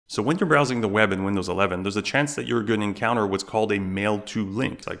So when you're browsing the web in Windows 11, there's a chance that you're going to encounter what's called a MAILTO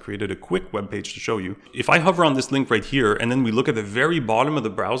link. I created a quick web page to show you. If I hover on this link right here, and then we look at the very bottom of the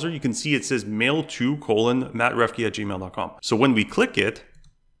browser, you can see it says mail2:mattrefke@gmail.com. So when we click it,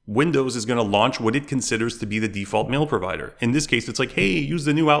 Windows is going to launch what it considers to be the default mail provider. In this case, it's like, hey, use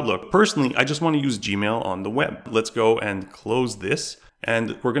the new Outlook. Personally, I just want to use Gmail on the web. Let's go and close this.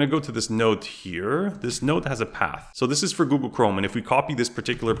 And we're going to go to this note here. This note has a path. So this is for Google Chrome. And if we copy this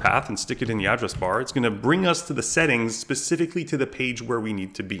particular path and stick it in the address bar, it's going to bring us to the settings specifically to the page where we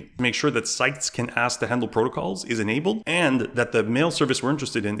need to be. Make sure that sites can ask to handle protocols is enabled and that the mail service we're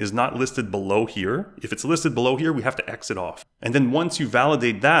interested in is not listed below here. If it's listed below here, we have to exit off. And then once you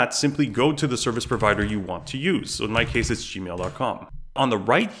validate that, simply go to the service provider you want to use. So in my case, it's gmail.com. On the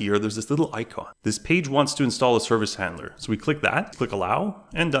right here, there's this little icon. This page wants to install a service handler. So we click that, click allow,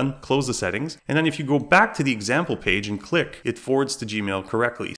 and done. Close the settings. And then if you go back to the example page and click, it forwards to Gmail correctly.